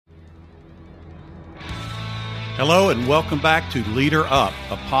Hello and welcome back to Leader Up,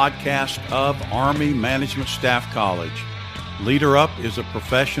 a podcast of Army Management Staff College. Leader Up is a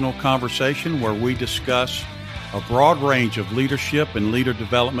professional conversation where we discuss a broad range of leadership and leader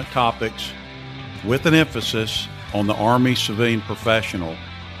development topics with an emphasis on the Army civilian professional.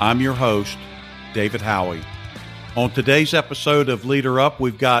 I'm your host, David Howey. On today's episode of Leader Up,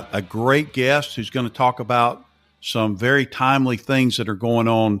 we've got a great guest who's going to talk about some very timely things that are going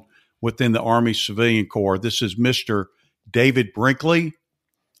on within the Army Civilian Corps. This is Mr. David Brinkley,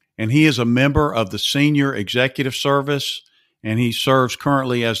 and he is a member of the Senior Executive Service, and he serves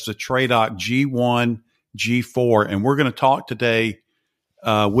currently as the TRADOC G-1, G-4. And we're going to talk today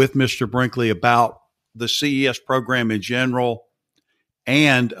with Mr. Brinkley about the CES program in general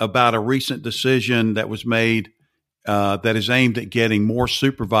and about a recent decision that was made that is aimed at getting more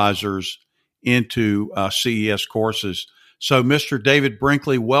supervisors into CES courses. So, Mr. David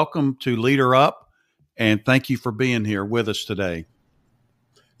Brinkley, welcome to Leader Up, and thank you for being here with us today.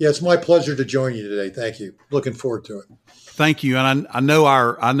 Yeah, it's my pleasure to join you today. Thank you. Looking forward to it. Thank you, and I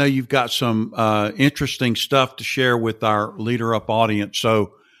know you've got some interesting stuff to share with our Leader Up audience.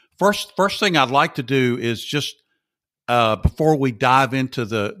 So, first thing I'd like to do is just before we dive into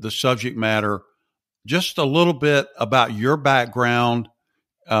the subject matter, just a little bit about your background,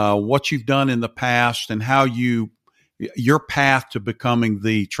 what you've done in the past, and how your path to becoming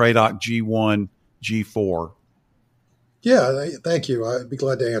the TRADOC G1, G4. Yeah, thank you. I'd be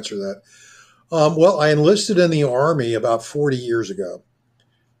glad to answer that. Well, I enlisted in the Army about 40 years ago.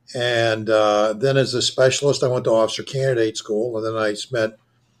 And then as a specialist, I went to officer candidate school. And then I spent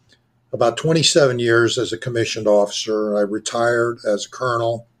about 27 years as a commissioned officer. I retired as a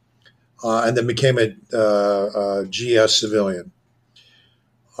colonel and then became a GS civilian.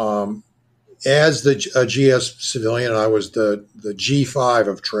 As the GS civilian, I was the G5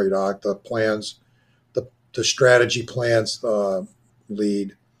 of TRADOC, the strategy plans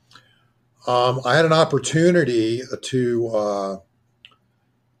lead. I had an opportunity to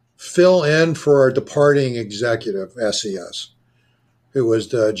fill in for a departing executive, SES, who was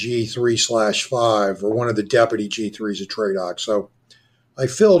the G3/5 or one of the deputy G3s at TRADOC. So I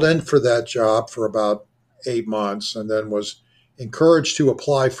filled in for that job for about 8 months and then was encouraged to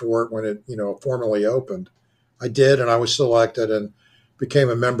apply for it when it, formally opened. I did, and I was selected and became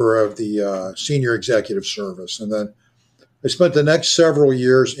a member of the Senior Executive Service. And then I spent the next several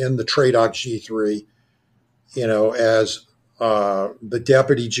years in the TRADOC G3, as the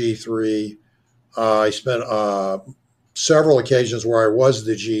deputy G3. I spent several occasions where I was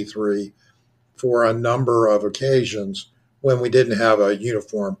the G3 for a number of occasions when we didn't have a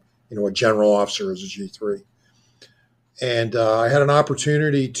uniform, a general officer as a G3. And I had an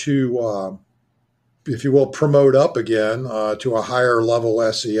opportunity to, if you will, promote up again to a higher level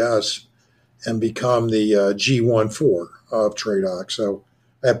SES and become the G1-4 of TRADOC. So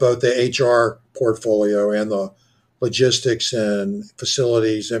I have both the HR portfolio and the logistics and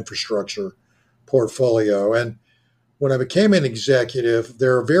facilities infrastructure portfolio. And when I became an executive,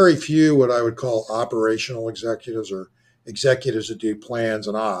 there are very few what I would call operational executives or executives that do plans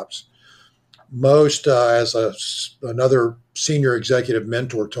and ops. Most, as another senior executive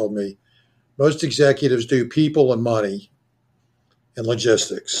mentor told me, most executives do people and money and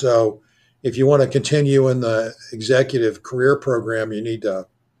logistics. So if you want to continue in the executive career program, you need to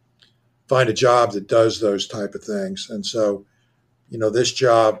find a job that does those type of things. And so, this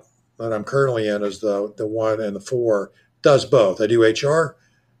job that I'm currently in is the 1 and the 4 does both. I do HR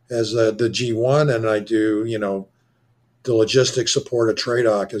as the G1 and I do, the logistics support of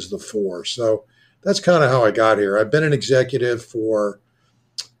TRADOC is the 4. So that's kind of how I got here. I've been an executive for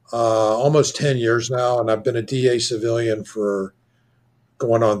almost 10 years now, and I've been a DA civilian for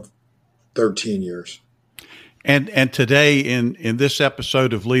going on 13 years. And today in this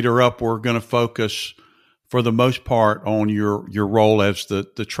episode of Leader Up, we're going to focus for the most part on your role as the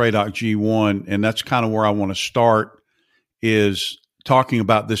TRADOC G1. And that's kind of where I want to start, is talking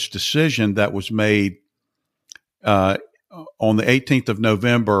about this decision that was made on the 18th of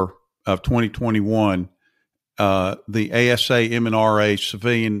November of 2021, the ASA M&RA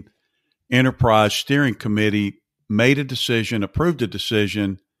Civilian Enterprise Steering Committee approved a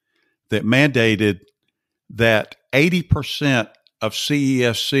decision that mandated that 80% of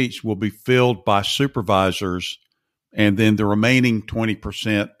CES seats will be filled by supervisors, and then the remaining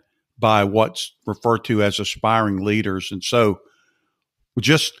 20% by what's referred to as aspiring leaders. And so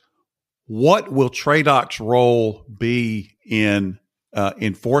just what will TRADOC's role be in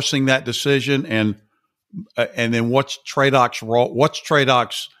enforcing that decision, and then what's TRADOC's role? What's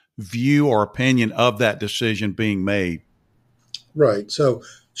TRADOC's view or opinion of that decision being made? Right. So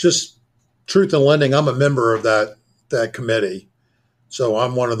just Truth in Lending, I'm a member of that committee. So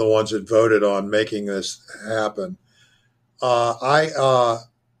I'm one of the ones that voted on making this happen. I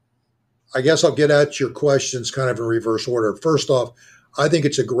guess I'll get at your questions kind of in reverse order. First off, I think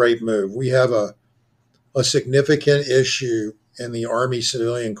it's a great move. We have a significant issue in the Army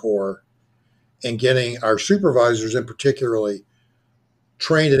Civilian Corps in getting our supervisors, in particularly,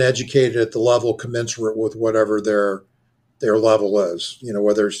 trained and educated at the level commensurate with whatever their level is,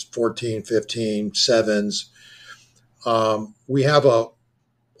 whether it's 14, 15, 7s. We have a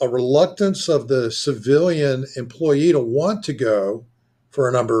reluctance of the civilian employee to want to go for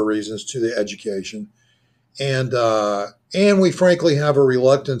a number of reasons to the education. And we frankly have a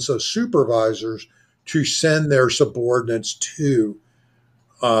reluctance of supervisors to send their subordinates to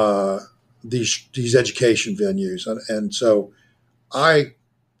these education venues. And so I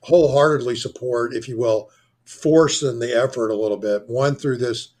wholeheartedly support, if you will, forcing the effort a little bit. One, through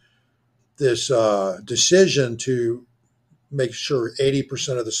this decision to make sure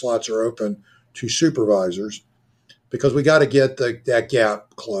 80% of the slots are open to supervisors, because we got to get that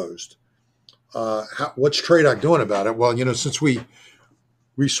gap closed. What's TRADOC doing about it? Well, since we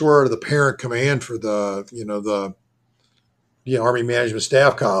sort of the parent command for the Army Management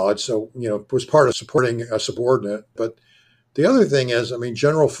Staff College, so was part of supporting a subordinate. But the other thing is,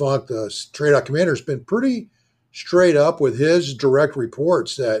 General Funk, the TRADOC commander, has been pretty straight up with his direct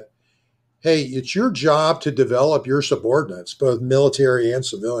reports that, hey, it's your job to develop your subordinates, both military and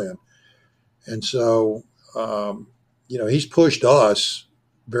civilian. And so, he's pushed us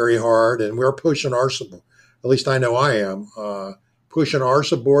very hard, and we're pushing at least I know I am, pushing our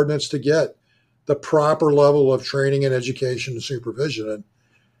subordinates to get the proper level of training and education and supervision. And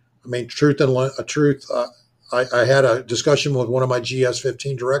I had a discussion with one of my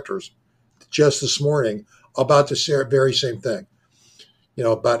GS-15 directors just this morning about the very same thing.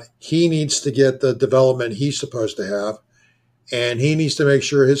 But he needs to get the development he's supposed to have, and he needs to make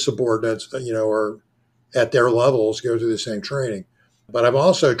sure his subordinates, are at their levels, go through the same training. But I'm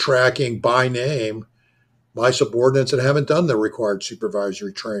also tracking by name my subordinates that haven't done the required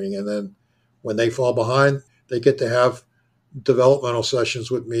supervisory training. And then when they fall behind, they get to have developmental sessions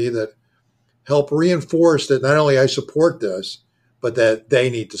with me that help reinforce that not only I support this, but that they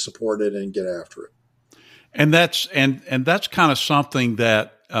need to support it and get after it. And that's kind of something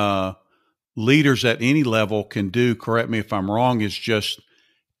that leaders at any level can do, correct me if I'm wrong, is just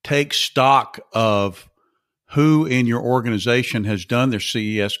take stock of who in your organization has done their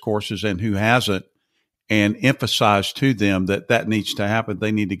CES courses and who hasn't, and emphasize to them that needs to happen.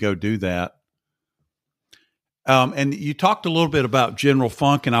 They need to go do that. And you talked a little bit about General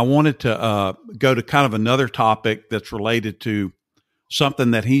Funk, and I wanted to go to kind of another topic that's related to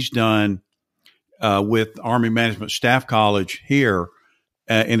something that he's done with Army Management Staff College here,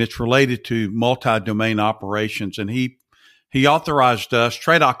 and it's related to multi-domain operations. And he authorized us,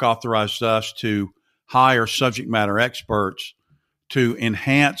 TRADOC authorized us to hire subject matter experts to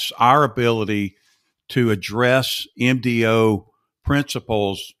enhance our ability to address MDO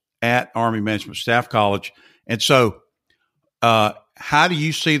principles at Army Management Staff College. And so, how do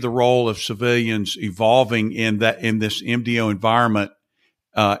you see the role of civilians evolving in this MDO environment?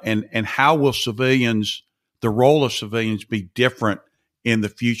 And how will the role of civilians be different in the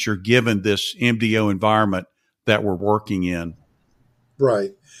future, given this MDO environment that we're working in?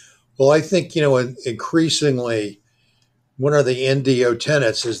 Right. Well, I think, increasingly, one of the NDO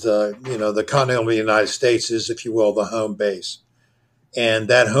tenets is the continental United States is, if you will, the home base. And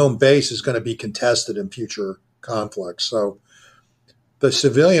that home base is going to be contested in future conflicts. So the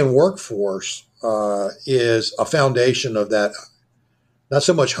civilian workforce is a foundation of that, not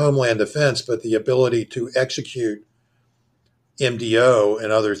so much homeland defense, but the ability to execute MDO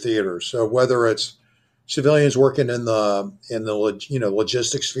in other theaters. So whether it's civilians working in the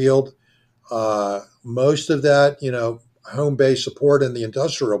logistics field, most of that, home base support in the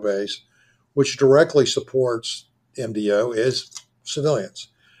industrial base, which directly supports MDO, is civilians.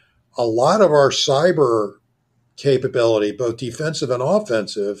 A lot of our cyber capability, both defensive and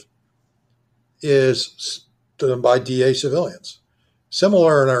offensive, is done by DA civilians.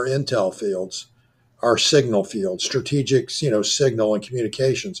 Similar in our intel fields, our signal fields, strategic, signal and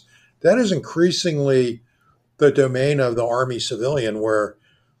communications. That is increasingly the domain of the Army civilian,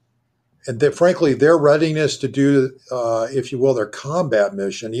 frankly, their readiness to do, if you will, their combat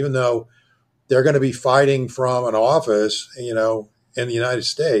mission, even though they're going to be fighting from an office, in the United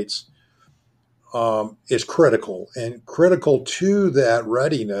States, is critical. And critical to that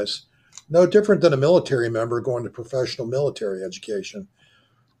readiness, no different than a military member going to professional military education.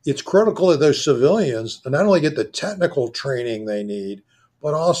 It's critical that those civilians not only get the technical training they need,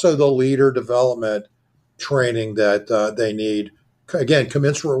 but also the leader development training that they need, again,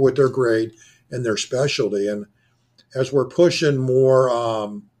 commensurate with their grade and their specialty. And as we're pushing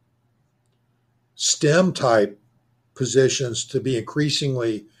more STEM type positions to be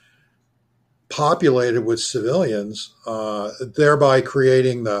increasingly populated with civilians, thereby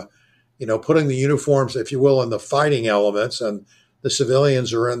creating putting the uniforms, if you will, in the fighting elements, and the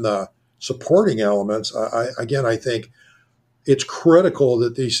civilians are in the supporting elements. I think it's critical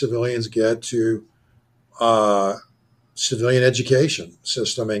that these civilians get to civilian education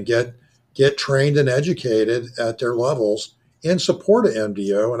system and get trained and educated at their levels in support of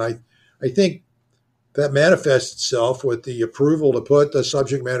MDO. And I think that manifests itself with the approval to put the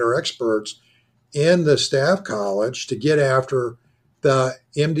subject matter experts in the staff college to get after the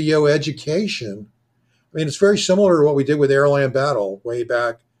MDO education. I mean, it's very similar to what we did with airland battle way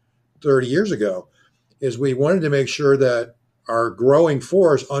back 30 years ago, is we wanted to make sure that our growing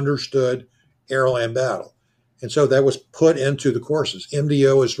force understood airland battle. And so that was put into the courses.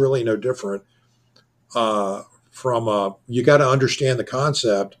 MDO is really no different you got to understand the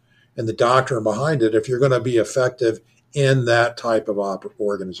concept and the doctrine behind it if you're going to be effective in that type of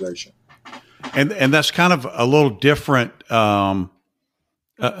organization. And that's kind of a little different,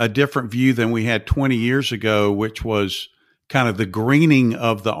 a different view than we had 20 years ago, which was kind of the greening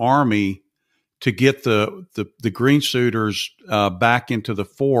of the Army to get the green suiters back into the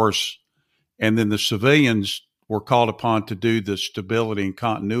force, and then the civilians were called upon to do the stability and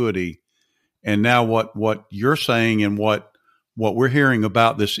continuity. And now what you're saying and what we're hearing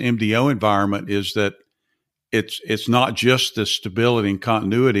about this MDO environment is that it's not just the stability and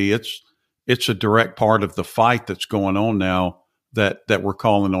continuity. It's a direct part of the fight that's going on now that we're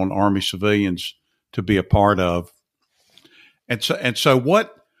calling on Army civilians to be a part of. And so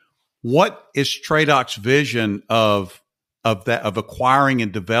what is TRADOC's vision of acquiring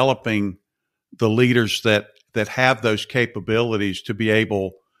and developing the leaders that have those capabilities to be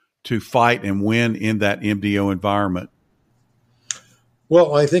able to fight and win in that MDO environment?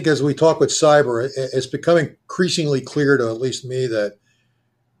 Well, I think as we talk with cyber, it's becoming increasingly clear to at least me that,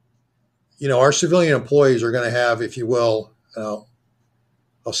 our civilian employees are going to have, if you will, I'll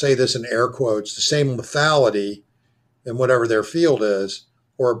say this in air quotes, the same lethality in whatever their field is,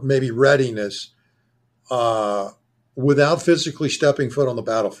 or maybe readiness, without physically stepping foot on the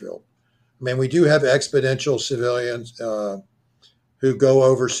battlefield. I mean, we do have exponential civilians who go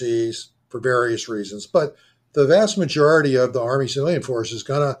overseas for various reasons, but the vast majority of the Army civilian force is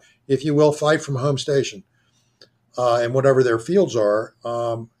going to, if you will, fight from home station and whatever their fields are.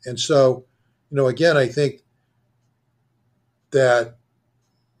 And so, again, I think that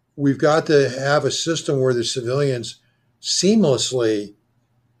we've got to have a system where the civilians seamlessly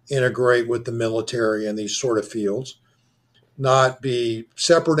integrate with the military in these sort of fields, not be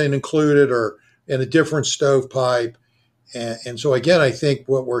separate and included or in a different stovepipe. And so, again, I think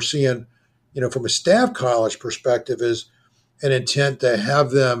what we're seeing, from a staff college perspective is an intent to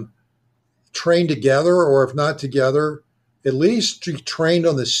have them train together, or if not together, at least trained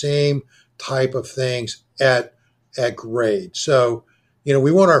on the same type of things at grade. So,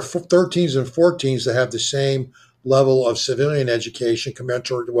 we want our 13s and 14s to have the same level of civilian education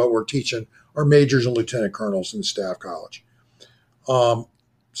commensurate to what we're teaching our majors and lieutenant colonels in the staff college.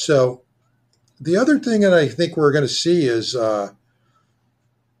 So the other thing that I think we're going to see is I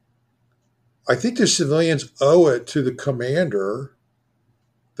think the civilians owe it to the commander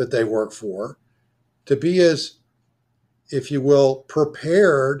that they work for to be as, if you will,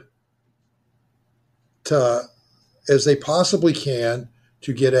 prepared as they possibly can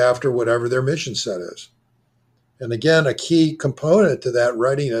to get after whatever their mission set is. And again, a key component to that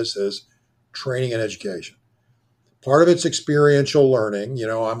readiness is training and education. Part of it's experiential learning.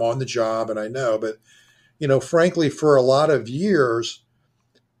 I'm on the job and I know, but, frankly, for a lot of years,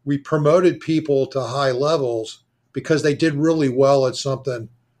 we promoted people to high levels because they did really well at something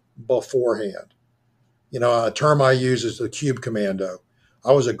beforehand. A term I use is the cube commando.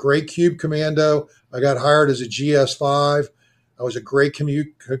 I was a great cube commando. I got hired as a GS5. I was a great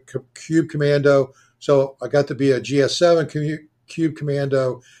cube commando. So I got to be a GS7 cube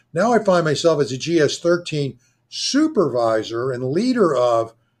commando. Now I find myself as a GS13 supervisor and leader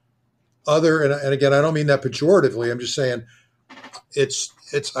of other, and again, I don't mean that pejoratively. I'm just saying it's,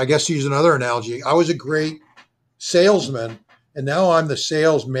 I guess, to use another analogy, I was a great salesman and now I'm the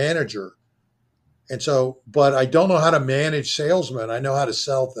sales manager. And so, but I don't know how to manage salesmen. I know how to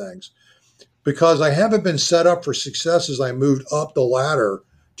sell things because I haven't been set up for success as I moved up the ladder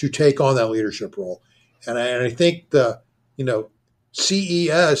to take on that leadership role. And I think the,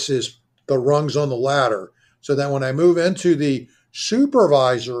 CES is the rungs on the ladder, so that when I move into the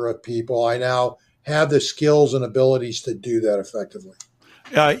supervisor of people, I now have the skills and abilities to do that effectively.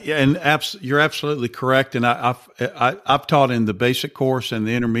 You're absolutely correct. And I've taught in the basic course and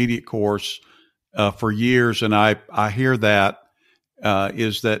the intermediate course for years, and I hear that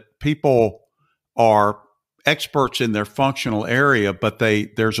is that people are experts in their functional area, but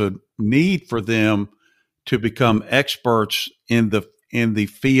there's a need for them to become experts in the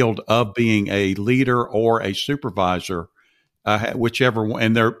field of being a leader or a supervisor, whichever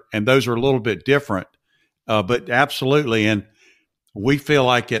one. And those are a little bit different, but absolutely. And we feel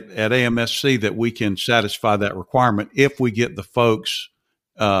like at AMSC that we can satisfy that requirement if we get the folks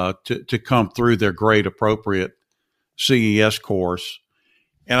to come through their grade appropriate CES course.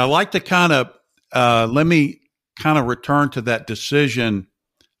 And I like to let me return to that decision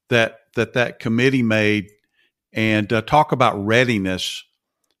that committee made and talk about readiness.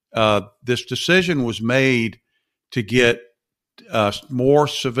 This decision was made to get more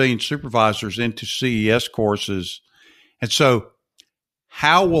civilian supervisors into CES courses. And so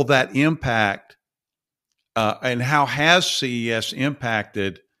how will that impact and how has CES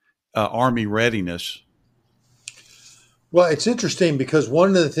impacted Army readiness? Well, it's interesting because one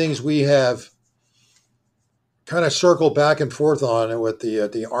of the things we have kind of circled back and forth on at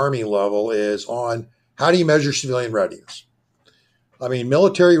the Army level is on how do you measure civilian readiness? I mean,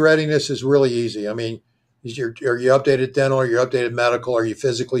 military readiness is really easy. I mean, are you updated dental? Are you updated medical? Are you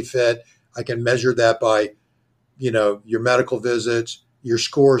physically fit? I can measure that by, your medical visits, your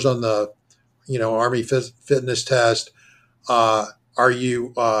scores on the, Army fitness test. Are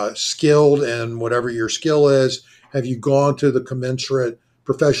you skilled in whatever your skill is? Have you gone to the commensurate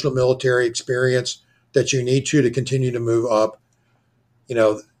professional military experience that you need to continue to move up,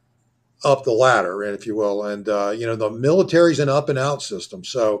 up the ladder, if you will? And, the military's an up and out system.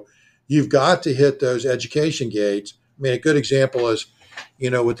 So you've got to hit those education gates. I mean, a good example is,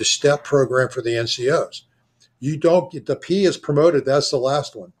 with the STEP program for the NCOs. You don't get the P is promoted. That's the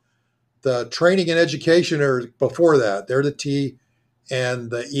last one. The training and education are before that. They're the T and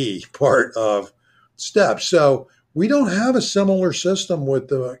the E part of STEP. So we don't have a similar system with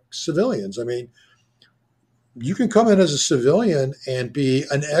the civilians. I mean, you can come in as a civilian and be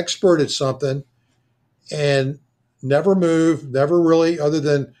an expert at something and never move, never really, other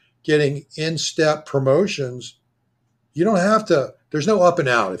than getting in-step promotions. You don't have to, there's no up and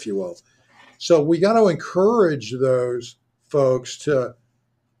out, if you will. So we got to encourage those folks to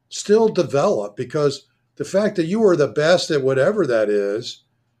still develop, because the fact that you were the best at whatever that is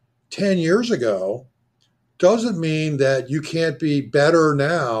 10 years ago doesn't mean that you can't be better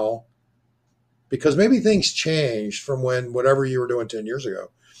now, because maybe things changed from whatever you were doing 10 years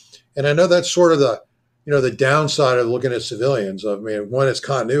ago. And I know that's sort of the downside of looking at civilians. I mean, one is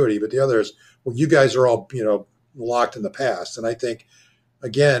continuity, but the other is, well, you guys are all, locked in the past. And I think,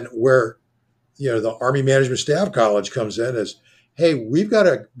 again, where, the Army Management Staff College comes in is, hey, we've got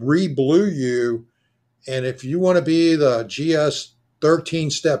to re-blue you. And if you want to be the GS 13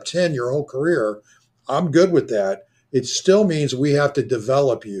 step 10 your whole career, I'm good with that. It still means we have to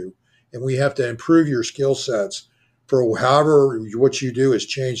develop you and we have to improve your skill sets for however what you do has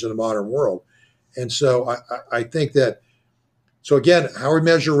changed in the modern world. And so I think that, so again, how we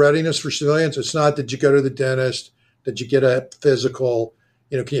measure readiness for civilians, it's not that you go to the dentist, that you get a physical,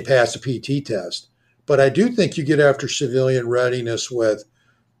 can you pass the PT test? But I do think you get after civilian readiness with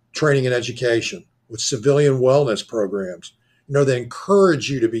training and education, with civilian wellness programs, that encourage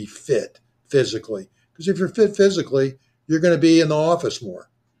you to be fit physically. Because if you're fit physically, you're going to be in the office more.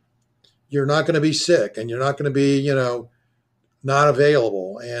 You're not going to be sick, and you're not going to be, not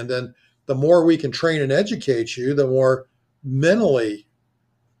available. And then the more we can train and educate you, the more mentally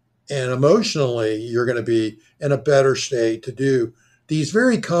and emotionally you're going to be in a better state to do these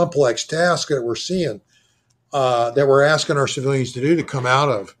very complex tasks that we're seeing, that we're asking our civilians to do to come out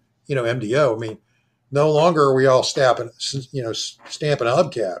of, MDO. I mean, no longer are we all stamping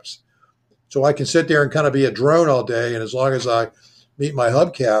hubcaps. So I can sit there and kind of be a drone all day, and as long as I meet my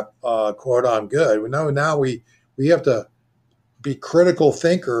hubcap quota, I'm good. Now we have to be critical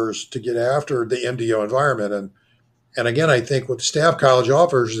thinkers to get after the MDO environment. And again, I think what the Staff College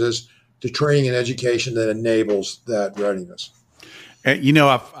offers is the training and education that enables that readiness. And,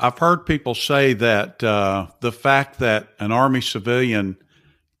 I've heard people say that the fact that an Army civilian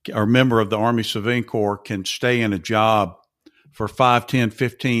or member of the Army Civilian Corps can stay in a job for 5, 10,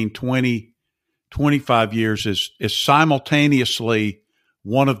 15, 20, 25 years is simultaneously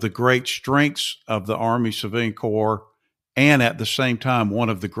one of the great strengths of the Army Civilian Corps and at the same time one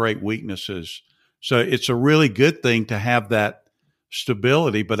of the great weaknesses. So it's a really good thing to have that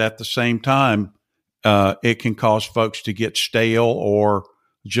stability, but at the same time, it can cause folks to get stale or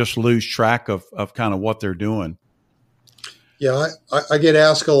just lose track of kind of what they're doing. Yeah, I get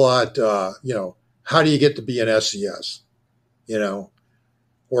asked a lot, how do you get to be an SCS,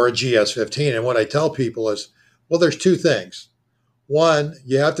 or a GS-15? And what I tell people is, well, there's two things. One,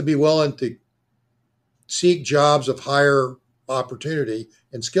 you have to be willing to seek jobs of higher opportunity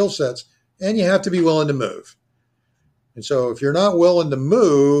and skill sets, and you have to be willing to move. And so if you're not willing to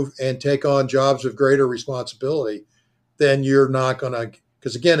move and take on jobs of greater responsibility, then you're not going to,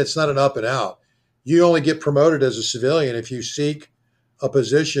 because again, it's not an up and out. You only get promoted as a civilian if you seek a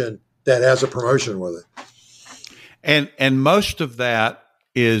position that has a promotion with it. And most of that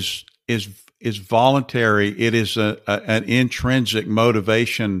is voluntary. It is an intrinsic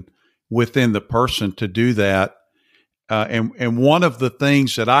motivation within the person to do that. And one of the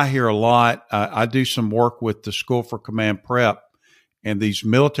things that I hear a lot, I do some work with the School for Command Prep, and these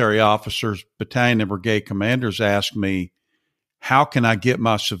military officers, battalion and brigade commanders ask me, how can I get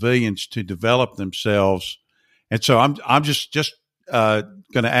my civilians to develop themselves? And so I'm just going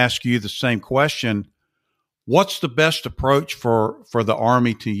to ask you the same question. What's the best approach for the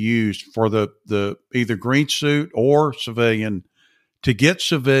Army to use for the either green suit or civilian to get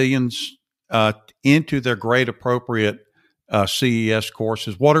civilians into their grade appropriate CES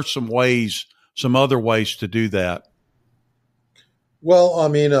courses? What are some other ways to do that? Well, I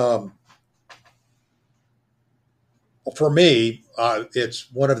mean, for me,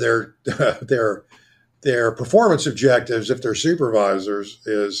 it's one of their their performance objectives. If they're supervisors,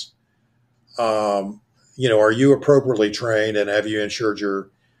 is are you appropriately trained, and have you ensured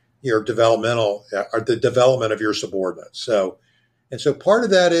your developmental or the development of your subordinates? So part of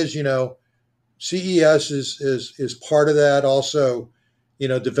that is CES is part of that. Also,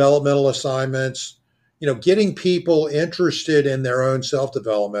 developmental assignments. Getting people interested in their own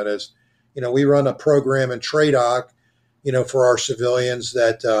self-development is, we run a program in TRADOC, for our civilians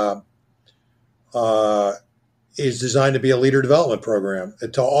that is designed to be a leader development program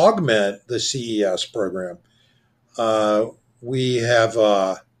to augment the CES program. We have,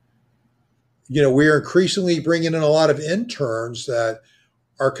 we are increasingly bringing in a lot of interns that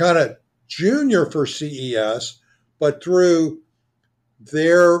are kind of junior for CES, but through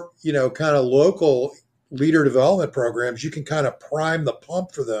their, kind of local leader development programs, you can kind of prime the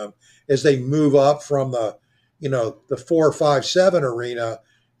pump for them as they move up from the, the 4, 5, 7 arena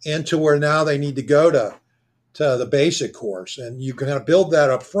into where now they need to go to the basic course. And you can kind of build that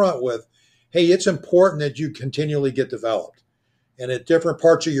up front with, hey, it's important that you continually get developed. And at different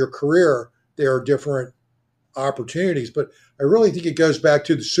parts of your career, there are different opportunities. But I really think it goes back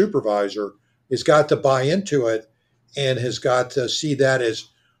to the supervisor has got to buy into it and has got to see that as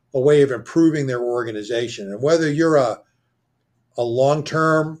a way of improving their organization. And whether you're a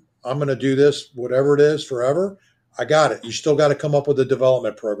long-term, I'm going to do this, whatever it is, forever, I got it. You still got to come up with a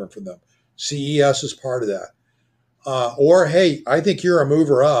development program for them. CES is part of that. Or, hey, I think you're a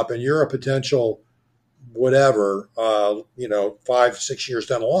mover up and you're a potential whatever, 5, 6 years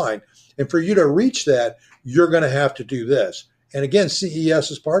down the line. And for you to reach that, you're going to have to do this. And again,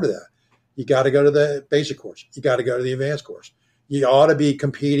 CES is part of that. You got to go to the basic course. You got to go to the advanced course. You ought to be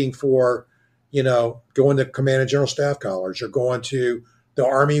competing for, going to Command and General Staff College or going to the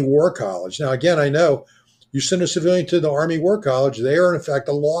Army War College. Now, again, I know you send a civilian to the Army War College, they are, in fact,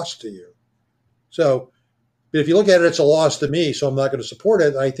 a loss to you. So, but if you look at it, it's a loss to me, so I'm not going to support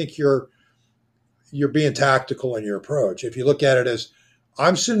it. I think you're being tactical in your approach. If you look at it as,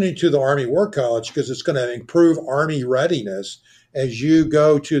 I'm sending you to the Army War College because it's going to improve Army readiness as you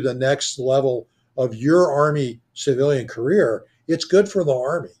go to the next level of your Army civilian career, it's good for the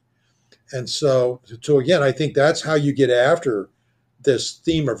Army. And so again, I think that's how you get after this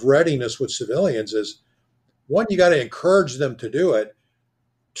theme of readiness with civilians is, one, you got to encourage them to do it.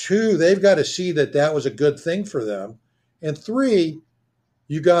 2, they've got to see that that was a good thing for them. And 3,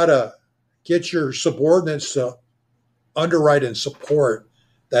 you got to get your subordinates to underwrite and support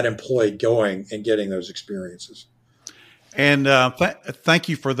that employee going and getting those experiences. And thank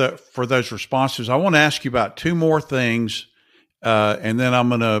you for those responses. I want to ask you about 2 more things, and then I'm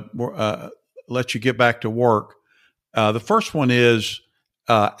going to let you get back to work. The first one is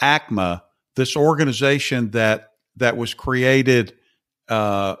ACMA, this organization that was created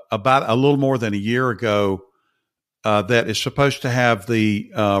about a little more than a year ago, that is supposed to have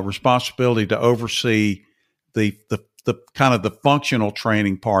the responsibility to oversee the kind of the functional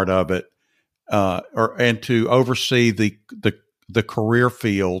training part of it, and to oversee the career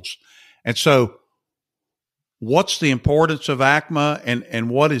fields. And so, what's the importance of ACMA, and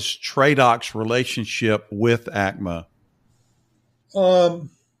what is TRADOC's relationship with ACMA?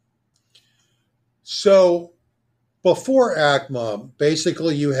 So before ACMA,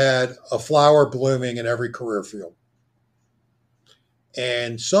 basically you had a flower blooming in every career field.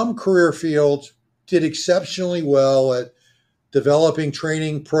 And some career fields did exceptionally well at developing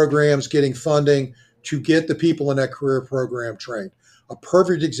training programs, getting funding to get the people in that career program trained. A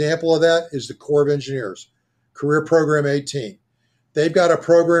perfect example of that is the Corps of Engineers, Career Program 18. They've got a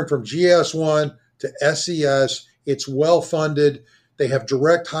program from GS1 to SES. It's well funded. They have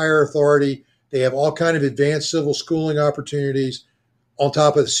direct hire authority. They have all kind of advanced civil schooling opportunities on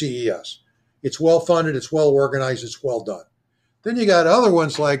top of the CES. It's well funded. It's well organized. It's well done. Then you got other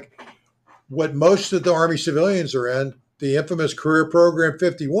ones like what most of the Army civilians are in, the infamous Career Program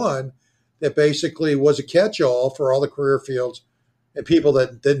 51, that basically was a catch-all for all the career fields and people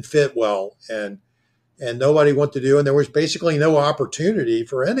that didn't fit well and nobody wanted to do. And there was basically no opportunity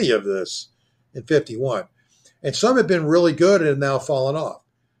for any of this in 51. And some have been really good and have now fallen off.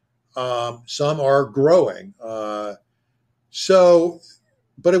 Some are growing. But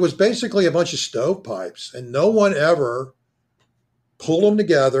it was basically a bunch of stovepipes, and no one ever pulled them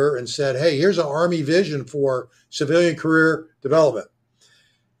together and said, hey, here's an Army vision for civilian career development.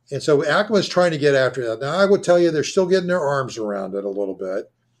 And so ACMA is trying to get after that. Now, I would tell you they're still getting their arms around it a little bit.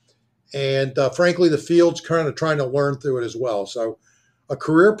 And frankly, the field's kind of trying to learn through it as well. So a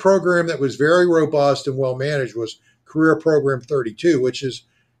career program that was very robust and well managed was Career Program 32, which is,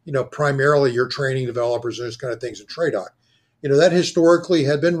 primarily your training developers and those kind of things in TRADOC. That historically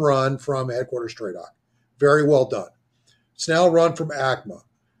had been run from headquarters TRADOC. Very well done. It's now run from ACMA.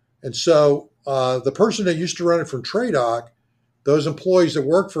 And so the person that used to run it from TRADOC, those employees that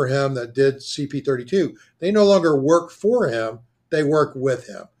worked for him that did CP32, they no longer work for him, they work with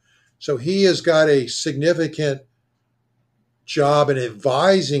him. So he has got a significant job in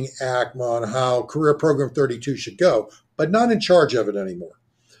advising ACMA on how Career Program 32 should go, but not in charge of it anymore.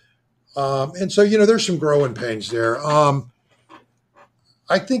 And so, there's some growing pains there.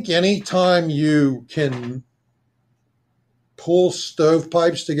 I think anytime you can pull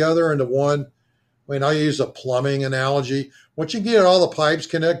stovepipes together into one, I use a plumbing analogy. Once you get all the pipes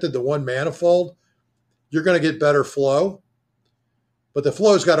connected to one manifold, you're going to get better flow, but the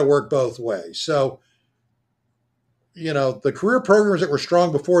flow's got to work both ways. So, the career programs that were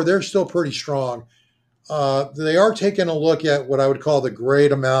strong before, they're still pretty strong. They are taking a look at what I would call the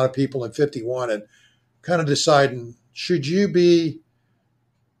great amount of people in 51 and kind of deciding, should you be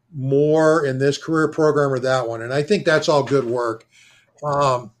more in this career program or that one? And I think that's all good work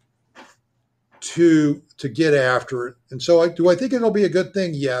to get after it. And so do I think it'll be a good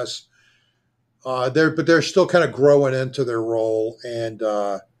thing? Yes. But they're still kind of growing into their role. And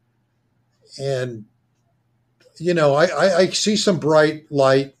I see some bright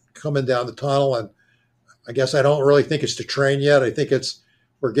light coming down the tunnel, and I guess I don't really think it's the train yet. I think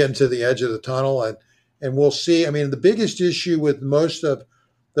we're getting to the edge of the tunnel, and we'll see. The biggest issue with most of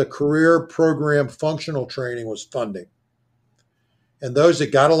the career program functional training was funding. And those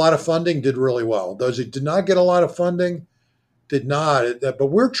that got a lot of funding did really well. Those that did not get a lot of funding did not. But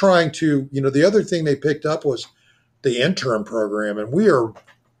we're trying to, the other thing they picked up was the intern program, and we are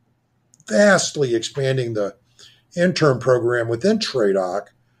vastly expanding the intern program within TRADOC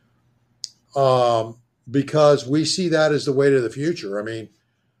because we see that as the way to the future.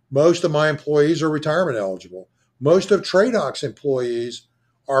 Most of my employees are retirement eligible. Most of TRADOC's employees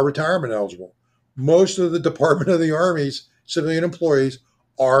are retirement eligible. Most of the Department of the Army's civilian employees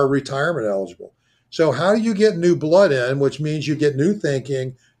are retirement eligible. So how do you get new blood in, which means you get new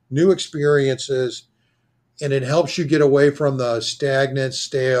thinking, new experiences, and it helps you get away from the stagnant,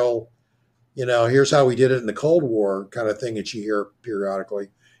 stale, here's how we did it in the Cold War kind of thing that you hear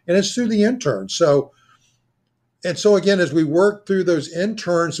periodically. And it's through the interns. So again, as we work through those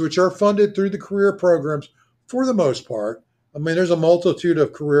interns, which are funded through the career programs for the most part, there's a multitude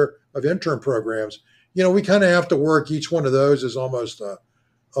of intern programs. We kind of have to work each one of those as almost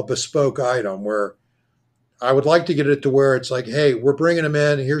a bespoke item, where I would like to get it to where it's like, hey, we're bringing them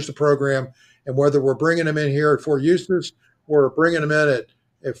in, here's the program. And whether we're bringing them in here at Fort Eustis or bringing them in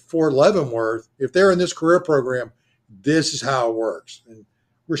at Fort Leavenworth, if they're in this career program, this is how it works. And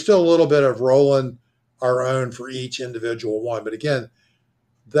we're still a little bit of rolling our own for each individual one. But again,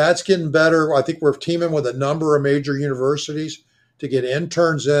 that's getting better. I think we're teaming with a number of major universities to get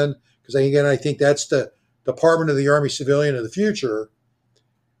interns in, because again, I think that's the Department of the Army civilian of the future.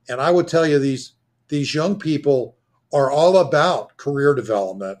 And I would tell you these young people are all about career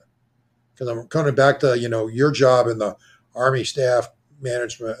development, because I'm coming back to, your job in the Army Staff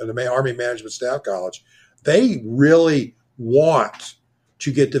Management, the Army Management Staff College. They really want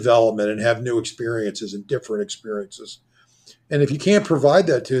to get development and have new experiences and different experiences. And if you can't provide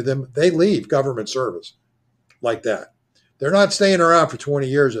that to them, they leave government service like that. They're not staying around for 20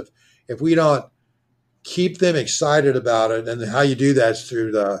 years if we don't keep them excited about it. And how you do that is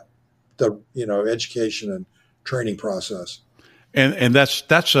through the education and training process. And that's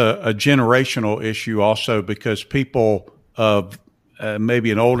a generational issue also, because people of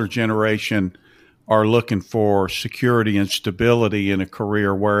maybe an older generation are looking for security and stability in a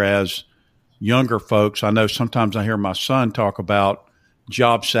career, whereas younger folks, I know sometimes I hear my son talk about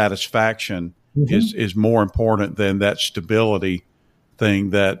job satisfaction is more important than that stability thing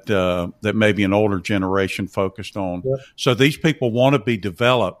that maybe an older generation focused on. Yep. So these people want to be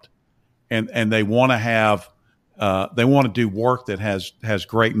developed, and they want to have they want to do work that has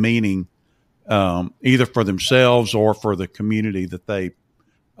great meaning, either for themselves or for the community that they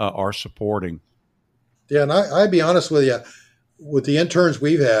are supporting. Yeah, and I'd be honest with you, with the interns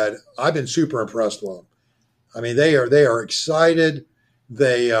we've had, I've been super impressed with them. I mean, they are excited.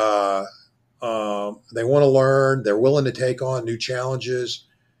 They want to learn. They're willing to take on new challenges,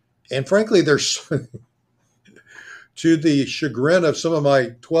 and frankly, they're to the chagrin of some of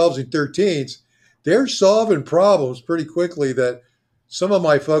my 12s and 13s, they're solving problems pretty quickly that some of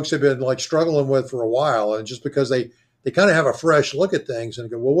my folks have been like struggling with for a while. And just because they kind of have a fresh look at things and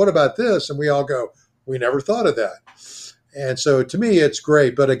go, well, what about this? And we all go, we never thought of that. And so to me, it's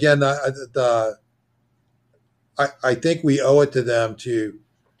great. But again, I think we owe it to them to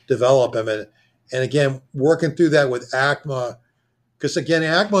develop them. And again, working through that with ACMA, because again,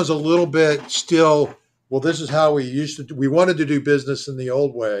 ACMA is a little bit still, well, this is how we wanted to do business in the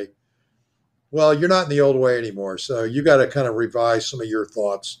old way. Well, you're not in the old way anymore. So you got to kind of revise some of your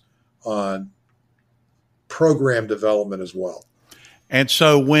thoughts on program development as well. And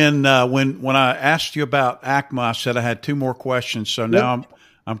so when I asked you about ACMA, I said I had two more questions. So now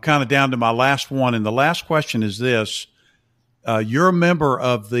I'm kind of down to my last one. And the last question is this. You're a member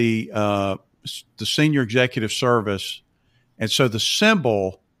of the Senior Executive Service. And so the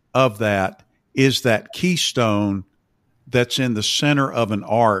symbol of that is that keystone that's in the center of an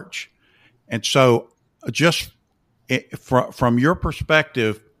arch. And so just from your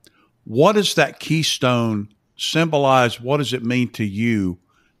perspective, what does that keystone symbolize? What does it mean to you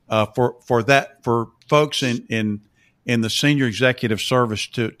for folks in the Senior Executive Service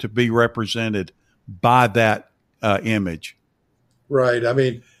to be represented by that image? Right. I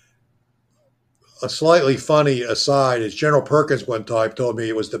mean, a slightly funny aside is General Perkins one time told me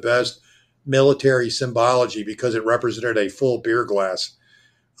it was the best military symbology because it represented a full beer glass.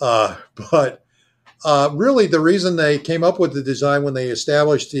 But really, the reason they came up with the design when they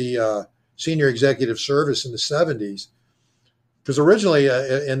established the Senior Executive Service in the 70s, because originally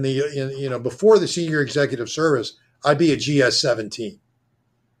before the Senior Executive Service, I'd be a GS-17,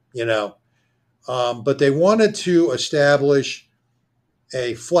 but they wanted to establish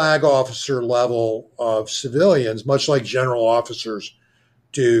a flag officer level of civilians, much like general officers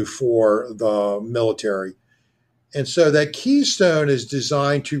do for the military. And so that keystone is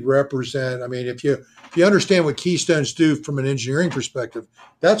designed to represent, I mean, if you understand what keystones do from an engineering perspective,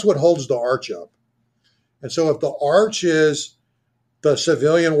 that's what holds the arch up. And so if the arch is the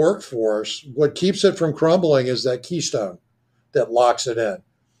civilian workforce, what keeps it from crumbling is that keystone that locks it in.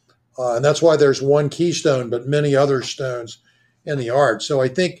 And that's why there's one keystone, but many other stones in the arch. So I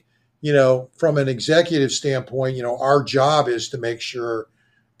think, from an executive standpoint, our job is to make sure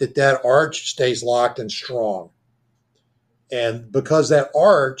that arch stays locked and strong. And because that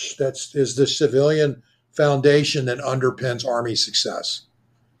arch is the civilian foundation that underpins Army success.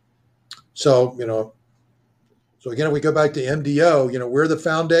 So, again, we go back to MDO, we're the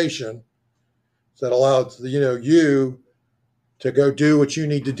foundation that allows, you to go do what you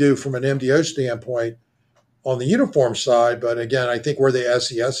need to do from an MDO standpoint on the uniform side. But again, I think where the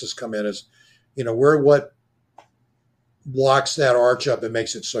SESs come in is, we're what locks that arch up and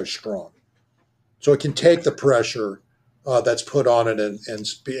makes it so strong. So it can take the pressure that's put on it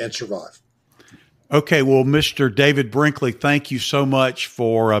and survive. Okay, well, Mr. David Brinkley, thank you so much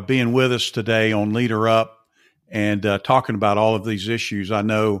for being with us today on Leader Up and talking about all of these issues. I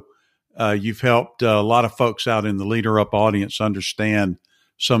know you've helped a lot of folks out in the Leader Up audience understand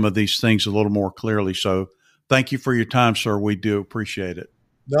some of these things a little more clearly. So thank you for your time, sir. We do appreciate it.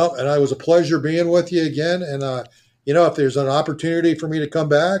 No, and it was a pleasure being with you again. And, if there's an opportunity for me to come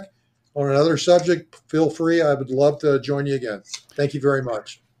back on another subject, feel free. I would love to join you again. Thank you very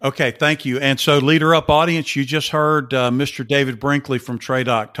much. Okay, thank you. And so, Leader Up audience, you just heard Mr. David Brinkley from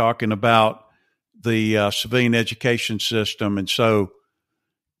TRADOC talking about the civilian education system. And so,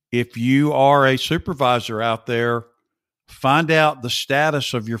 if you are a supervisor out there, find out the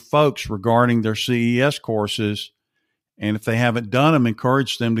status of your folks regarding their CES courses And if they haven't done them,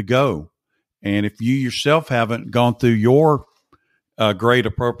 encourage them to go. And if you yourself haven't gone through your grade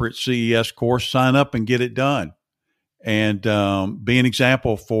appropriate CES course, sign up and get it done. And be an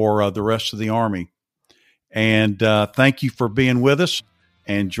example for the rest of the Army. And thank you for being with us.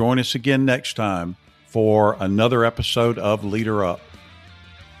 And join us again next time for another episode of Leader Up.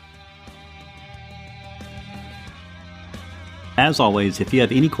 As always, if you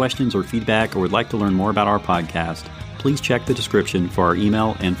have any questions or feedback or would like to learn more about our podcast, please check the description for our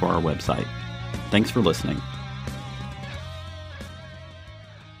email and for our website. Thanks for listening.